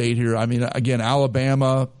or a state here. I mean, again,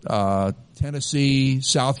 Alabama, Tennessee,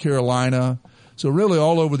 South Carolina. So really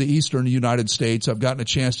all over the eastern United States, I've gotten a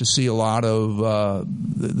chance to see a lot of a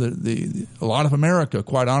lot of America,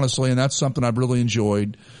 quite honestly, and that's something I've really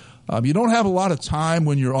enjoyed. You don't have a lot of time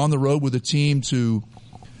when you're on the road with a team to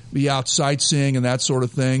be out sightseeing and that sort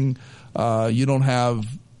of thing. You don't have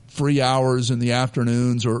free hours in the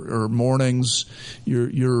afternoons or mornings.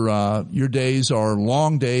 Your days are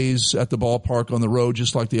long days at the ballpark on the road,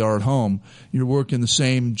 just like they are at home. You're working the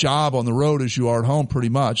same job on the road as you are at home, pretty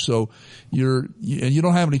much. So you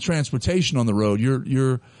don't have any transportation on the road.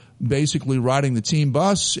 You're basically riding the team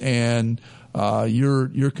bus, and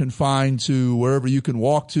you're confined to wherever you can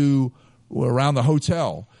walk to around the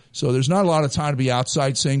hotel. So there's not a lot of time to be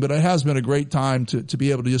outside seeing, but it has been a great time to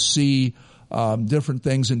be able to just see different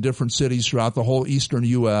things in different cities throughout the whole eastern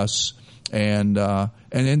U.S. and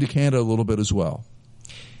into Canada a little bit as well.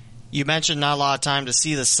 You mentioned not a lot of time to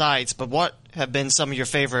see the sights, but what have been some of your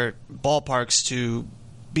favorite ballparks to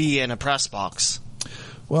be in a press box?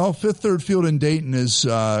 Well, Fifth Third Field in Dayton is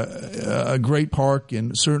a great park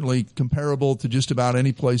and certainly comparable to just about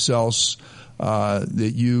any place else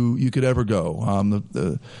that you could ever go.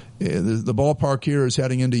 The ballpark here is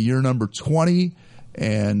heading into year number 20.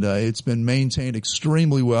 And it's been maintained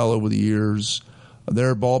extremely well over the years. There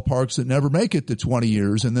are ballparks that never make it to 20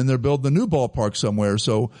 years, and then they're building a new ballpark somewhere.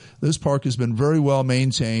 So this park has been very well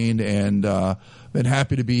maintained, and been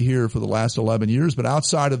happy to be here for the last 11 years. But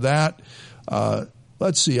outside of that,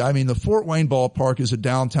 let's see. I mean, the Fort Wayne ballpark is a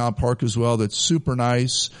downtown park as well that's super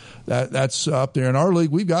nice. That's up there. In our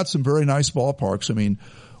league, we've got some very nice ballparks. I mean,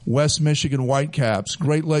 West Michigan Whitecaps,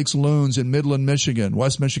 Great Lakes Loons in Midland, Michigan.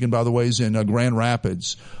 West Michigan, by the way, is in Grand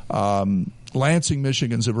Rapids. Lansing,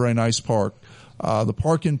 Michigan's a very nice park. The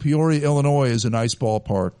park in Peoria, Illinois is a nice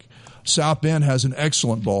ballpark. South Bend has an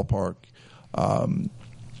excellent ballpark.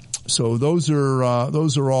 So those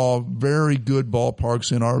are all very good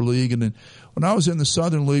ballparks in our league. And then when I was in the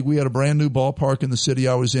Southern League, we had a brand new ballpark in the city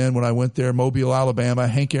I was in when I went there, Mobile, Alabama.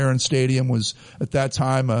 Hank Aaron Stadium was at that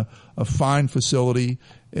time a fine facility.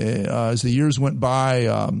 As the years went by,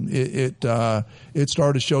 it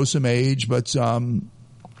started to show some age, but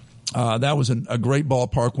that was a great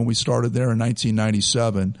ballpark when we started there in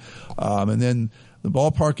 1997. And then the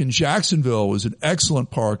ballpark in Jacksonville was an excellent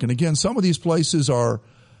park. And again, some of these places are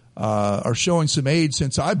showing some age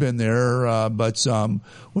since I've been there, but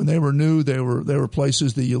when they were new, they were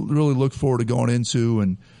places that you really look forward to going into,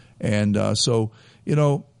 and so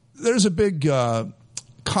there's a big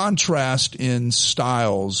contrast in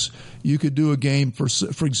styles. You could do a game for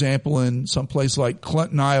example, in some place like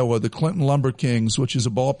Clinton, Iowa, the Clinton Lumber Kings, which is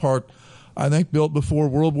a ballpark I think built before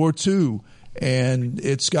World War II, and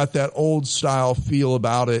it's got that old style feel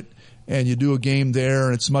about it. And you do a game there,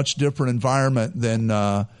 and it's a much different environment than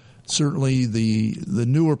certainly the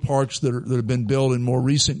newer parks that have been built in more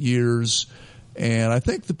recent years. And I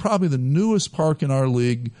think probably the newest park in our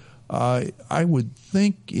league, I would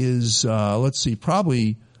think is,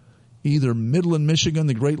 probably either Midland, Michigan,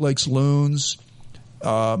 the Great Lakes Loons,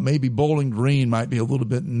 maybe Bowling Green might be a little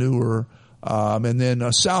bit newer. And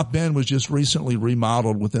then South Bend was just recently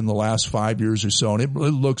remodeled within the last 5 years or so, and it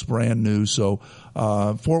looks brand new. So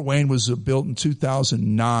Fort Wayne was built in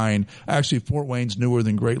 2009. Actually, Fort Wayne's newer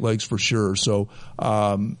than Great Lakes for sure. So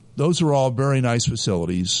those are all very nice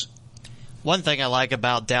facilities. One thing I like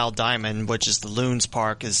about Dow Diamond, which is the Loons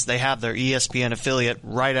Park, is they have their ESPN affiliate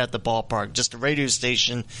right at the ballpark, just a radio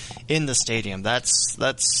station in the stadium. That's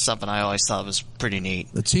something I always thought was pretty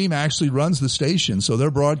neat. The team actually runs the station, so their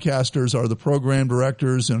broadcasters are the program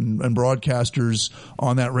directors and broadcasters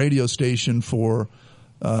on that radio station for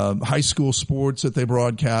high school sports that they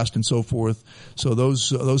broadcast and so forth. So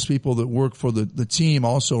those people that work for the team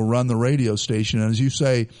also run the radio station. And as you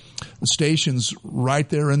say, the station's right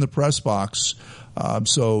there in the press box.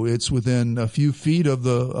 So it's within a few feet of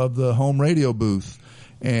the home radio booth,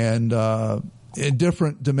 and a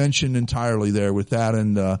different dimension entirely there with that.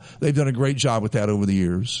 And they've done a great job with that over the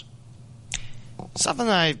years. Something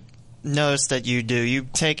I noticed that you do, you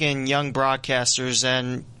take in young broadcasters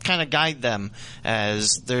and kind of guide them,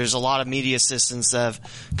 as there's a lot of media assistants that have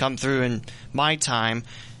come through in my time.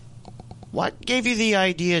 What gave you the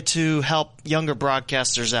idea to help younger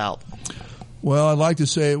broadcasters out? Well, I'd like to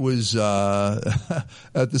say it was at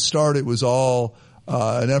the start it was all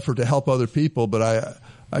an effort to help other people, but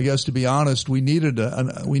I guess to be honest, we needed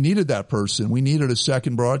that person. We needed a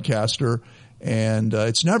second broadcaster, And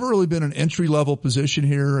it's never really been an entry-level position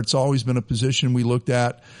here. It's always been a position we looked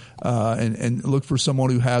at and looked for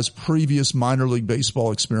someone who has previous minor league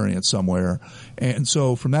baseball experience somewhere. And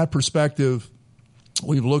so from that perspective,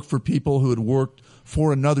 we've looked for people who had worked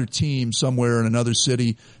for another team somewhere in another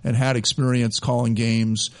city and had experience calling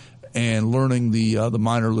games and learning the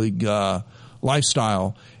minor league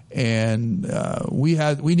lifestyle. And we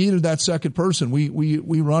needed that second person.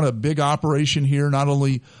 We run a big operation here, not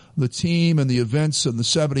only the team and the events and the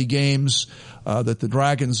 70 games that the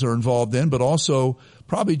Dragons are involved in, but also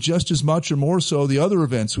probably just as much or more so the other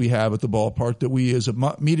events we have at the ballpark that we as a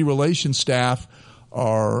media relations staff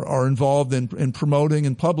are involved in promoting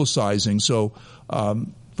and publicizing. So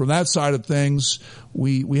from that side of things,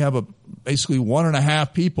 we have basically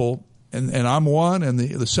 1.5 people. And I'm one, and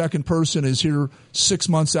the second person is here 6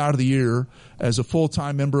 months out of the year as a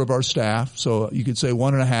full-time member of our staff. So you could say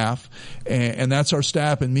 1.5, and that's our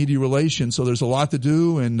staff in media relations. So there's a lot to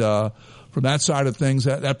do, and from that side of things,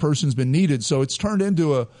 that person's been needed. So it's turned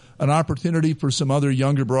into an opportunity for some other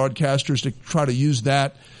younger broadcasters to try to use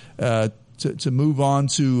that to move on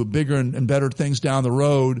to bigger and better things down the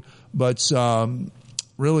road. But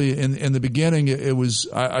really, in the beginning, it was,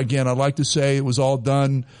 again, I'd like to say it was all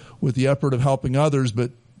done with the effort of helping others,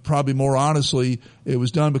 but probably more honestly, it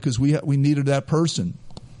was done because we needed that person.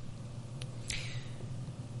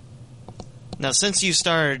 Now, since you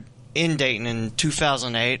started in Dayton in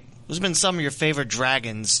 2008, who's been some of your favorite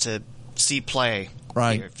Dragons to see play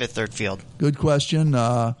here at Fifth Third Field? Good question.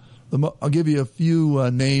 I'll give you a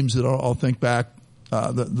few names that I'll think back.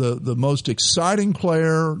 The most exciting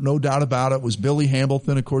player, no doubt about it, was Billy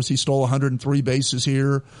Hambleton. Of course, he stole 103 bases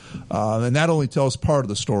here, and that only tells part of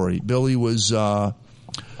the story. Billy was a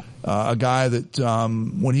guy that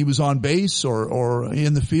when he was on base or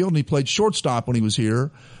in the field, and he played shortstop when he was here,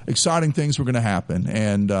 exciting things were going to happen.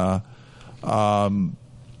 And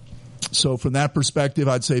so from that perspective,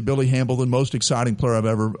 I'd say Billy Hambleton, most exciting player I've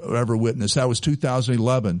ever witnessed. That was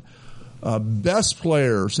 2011. Best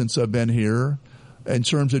player since I've been here, in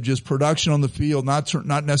terms of just production on the field, not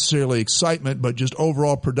necessarily excitement, but just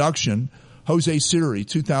overall production. Jose Siri,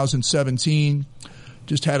 2017,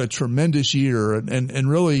 just had a tremendous year. And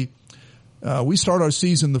really, we start our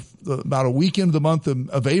season about a week into the month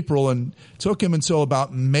of April, and it took him until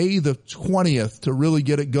about May the 20th to really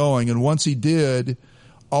get it going. And once he did,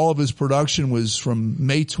 all of his production was from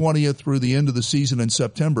May 20th through the end of the season in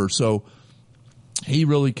September. So he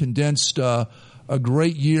really condensed a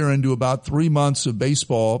great year into about 3 months of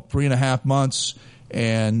baseball, 3.5 months,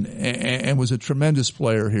 and was a tremendous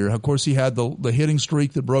player here. Of course, he had the hitting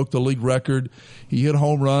streak that broke the league record. He hit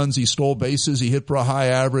home runs, he stole bases, he hit for a high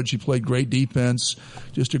average, he played great defense,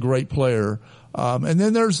 just a great player. And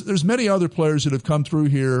then there's many other players that have come through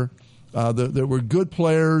here that were good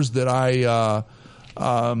players that I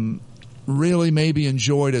really maybe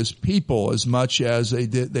enjoyed as people as much as they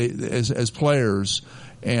did as players.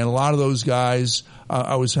 And a lot of those guys,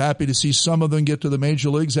 I was happy to see some of them get to the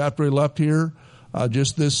major leagues after he left here.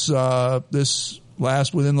 Just within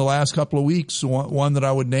the last couple of weeks, one that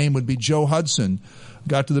I would name would be Joe Hudson.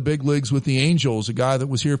 Got to the big leagues with the Angels, a guy that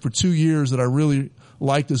was here for 2 years that I really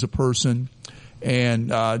liked as a person.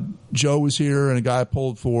 And Joe was here, and a guy I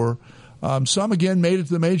pulled for. Some, again, made it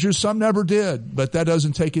to the majors. Some never did, but that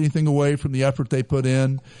doesn't take anything away from the effort they put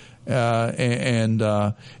in. And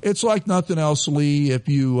it's like nothing else, Lee. If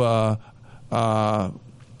you're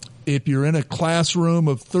in a classroom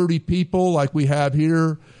of 30 people like we have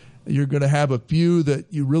here, you're going to have a few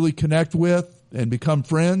that you really connect with and become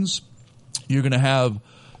friends. You're going to have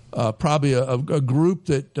probably a group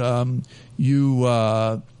that you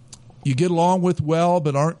get along with well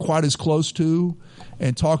but aren't quite as close to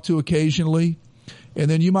and talk to occasionally. And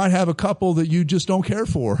then you might have a couple that you just don't care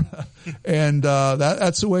for. And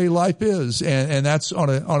that's the way life is. And that's on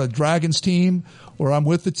a Dragons team where I'm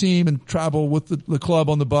with the team and travel with the club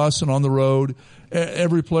on the bus and on the road.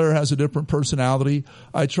 Every player has a different personality.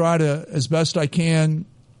 I try to, as best I can,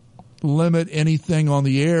 limit anything on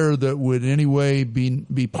the air that would in any way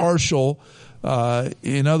be partial.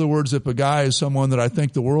 In other words, if a guy is someone that I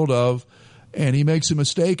think the world of, and he makes a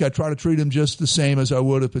mistake, I try to treat him just the same as I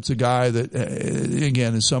would if it's a guy that,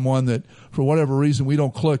 again, is someone that, for whatever reason, we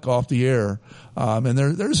don't click off the air. And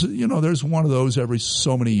there's one of those every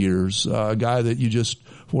so many years, a guy that you just,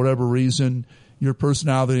 for whatever reason, your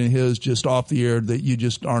personality and his just off the air, that you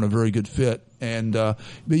just aren't a very good fit. And but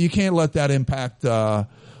you can't let that impact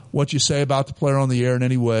what you say about the player on the air in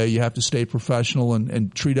any way. You have to stay professional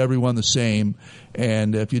and treat everyone the same.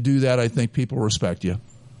 And if you do that, I think people respect you.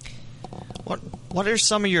 What are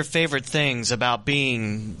some of your favorite things about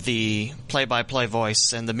being the play-by-play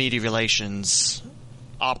voice and the media relations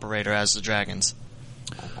operator as the Dragons?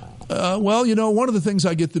 Well, one of the things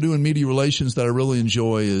I get to do in media relations that I really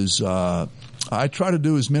enjoy is I try to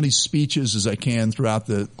do as many speeches as I can throughout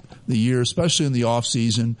the year, especially in the off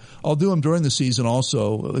season. I'll do them during the season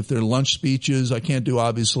also. If they're lunch speeches, I can't do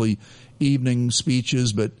obviously evening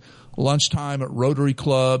speeches, but lunchtime at Rotary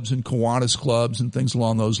clubs and Kiwanis clubs and things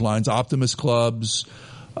along those lines, Optimist clubs,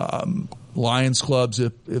 Lions clubs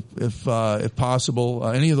if possible,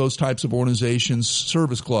 any of those types of organizations,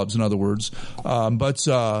 service clubs in other words. I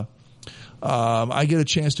get a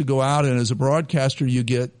chance to go out, and as a broadcaster, you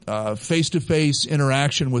get face-to-face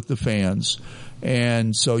interaction with the fans,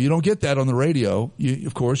 and so you don't get that on the radio.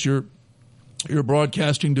 Of course, you're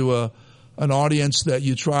broadcasting to an audience that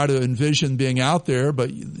you try to envision being out there,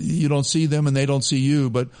 but you don't see them and they don't see you.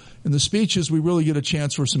 But in the speeches, we really get a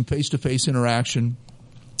chance for some face-to-face interaction.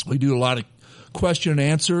 We do a lot of question and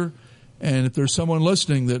answer, and if there's someone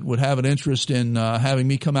listening that would have an interest in having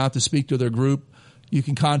me come out to speak to their group, you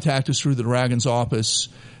can contact us through the Dragons office,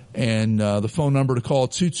 and the phone number to call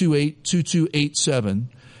 228-2287.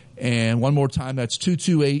 And one more time, that's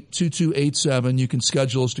 228-2287. You can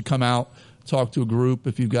schedule us to come out, talk to a group.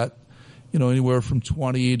 If you've got, anywhere from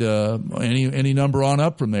 20 to any number on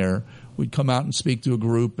up from there, we'd come out and speak to a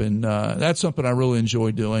group, and that's something I really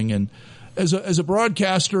enjoy doing. And as a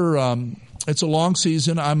broadcaster, it's a long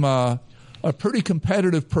season. I'm a pretty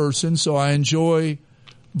competitive person, so I enjoy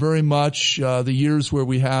very much the years where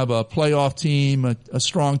we have a playoff team, a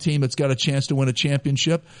strong team that's got a chance to win a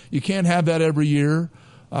championship. You can't have that every year.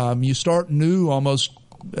 You start new almost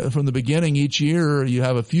from the beginning each year. You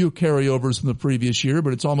have a few carryovers from the previous year,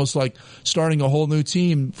 but it's almost like starting a whole new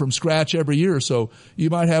team from scratch every year. So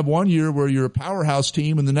you might have one year where you're a powerhouse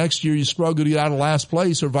team, and the next year you struggle to get out of last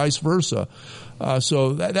place, or vice versa.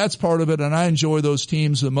 So that's part of it, and I enjoy those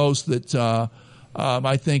teams the most that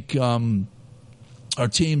I think are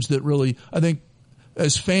teams that really, I think,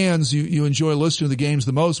 as fans, you enjoy listening to the games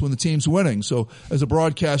the most when the team's winning. So as a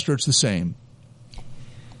broadcaster, it's the same.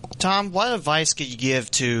 Tom, what advice could you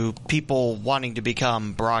give to people wanting to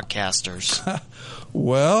become broadcasters?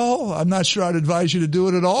 Well, I'm not sure I'd advise you to do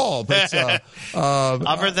it at all. But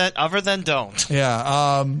other than don't.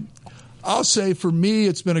 Yeah. I'll say for me,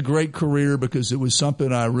 it's been a great career because it was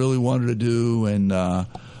something I really wanted to do, and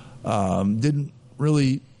didn't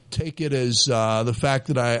really take it as the fact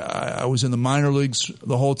that I was in the minor leagues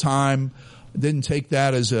the whole time. Didn't take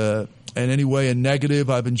that as in any way a negative.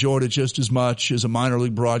 I've enjoyed it just as much as a minor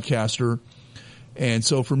league broadcaster. And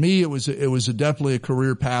so for me, it was definitely a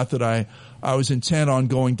career path that I was intent on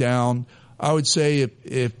going down. I would say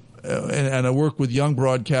and I work with young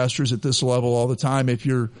broadcasters at this level all the time, if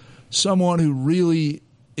you're someone who really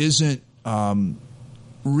isn't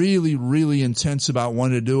really, really intense about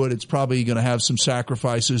wanting to do it, it's probably going to have some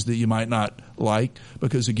sacrifices that you might not like,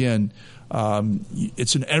 because again,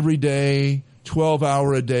 it's an everyday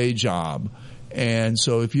 12-hour-a-day job. And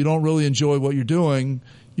so if you don't really enjoy what you're doing,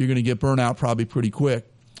 you're going to get burnt out probably pretty quick.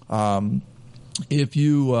 If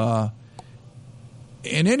you,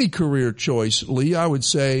 in any career choice, Lee, I would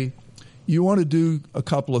say you want to do a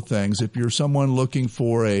couple of things. If you're someone looking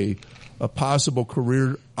for a possible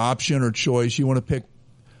career option or choice, you want to pick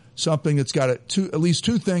something that's got at least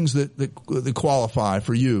two things that qualify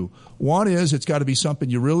for you. One is it's got to be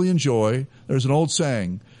something you really enjoy. There's an old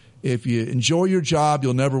saying, if you enjoy your job,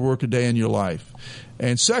 you'll never work a day in your life.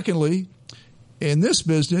 And secondly, in this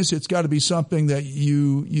business, it's got to be something that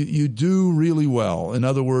you do really well. In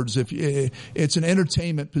other words, if it's an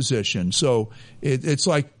entertainment position. So it's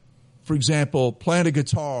like, for example, playing a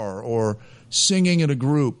guitar or singing in a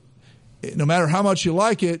group. No matter how much you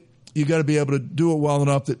like it, you got to be able to do it well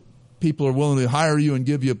enough that people are willing to hire you and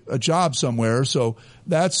give you a job somewhere. So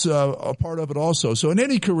that's a part of it also. So in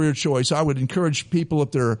any career choice, I would encourage people, if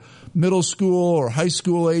they're middle school or high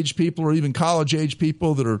school age people or even college age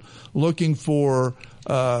people that are looking for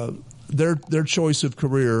their choice of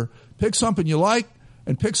career, pick something you like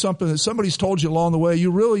and pick something that somebody's told you along the way. You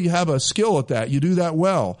really have a skill at that. You do that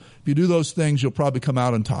well. If you do those things, you'll probably come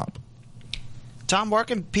out on top. Tom, where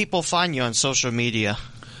can people find you on social media?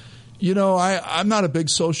 I'm not a big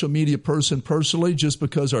social media person personally, just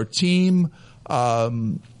because our team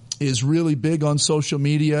is really big on social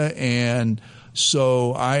media, and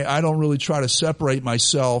so I don't really try to separate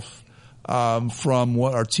myself from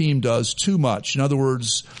what our team does too much. In other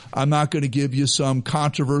words, I'm not going to give you some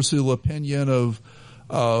controversial opinion of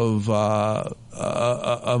an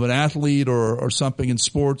athlete or something in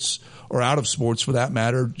sports or out of sports for that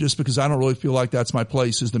matter, just because I don't really feel like that's my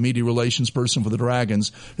place as the media relations person for the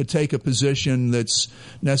Dragons, to take a position that's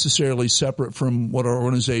necessarily separate from what our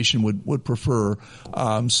organization would prefer.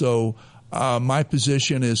 My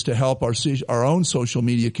position is to help our own social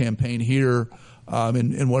media campaign here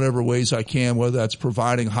in whatever ways I can, whether that's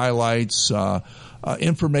providing highlights,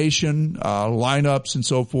 information, lineups, and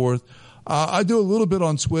so forth. I do a little bit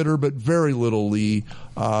on Twitter, but very little, Lee.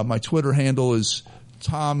 My Twitter handle is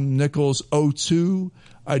Tom Nichols 02.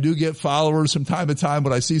 I do get followers from time to time.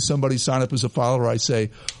 When I see somebody sign up as a follower, I say,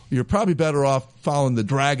 you're probably better off following the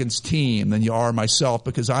Dragons team than you are myself,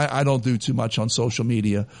 because I don't do too much on social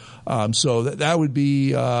media. So that would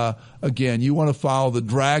be, again, you want to follow the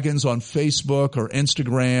Dragons on Facebook or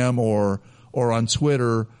Instagram or on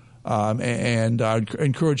Twitter, and I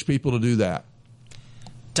encourage people to do that.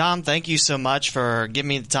 Tom, thank you so much for giving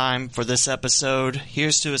me the time for this episode.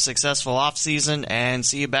 Here's to a successful offseason, and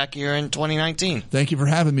see you back here in 2019. Thank you for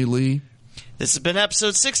having me, Lee. This has been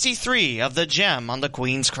episode 63 of The Gem on the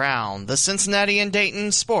Queen's Crown, the Cincinnati and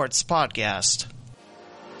Dayton Sports Podcast.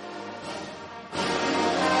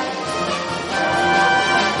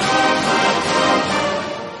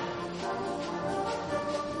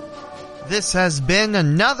 This has been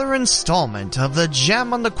another installment of The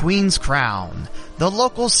Gem on the Queen's Crown, the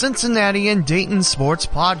local Cincinnati and Dayton Sports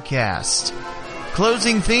Podcast.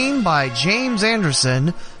 Closing theme by James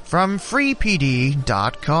Anderson from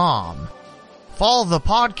freepd.com. Follow the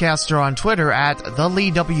podcaster on Twitter at The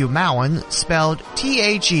Lee W. Mowen, spelled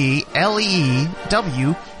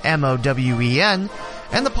TheLewMowen,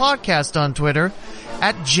 and the podcast on Twitter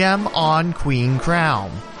at Gem on Queen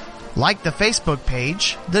Crown. Like the Facebook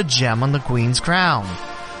page, The Gem on the Queen's Crown.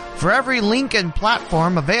 For every link and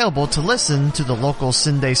platform available to listen to the local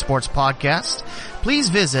Cinday Sports Podcast, please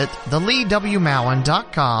visit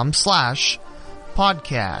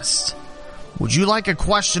theleewmowen.com/podcast. Would you like a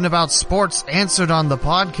question about sports answered on the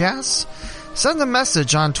podcast? Send a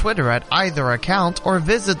message on Twitter at either account or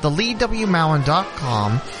visit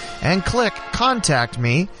theleewmowen.com and click Contact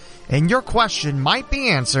Me, and your question might be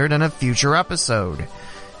answered in a future episode.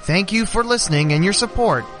 Thank you for listening and your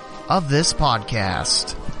support of this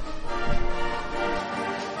podcast.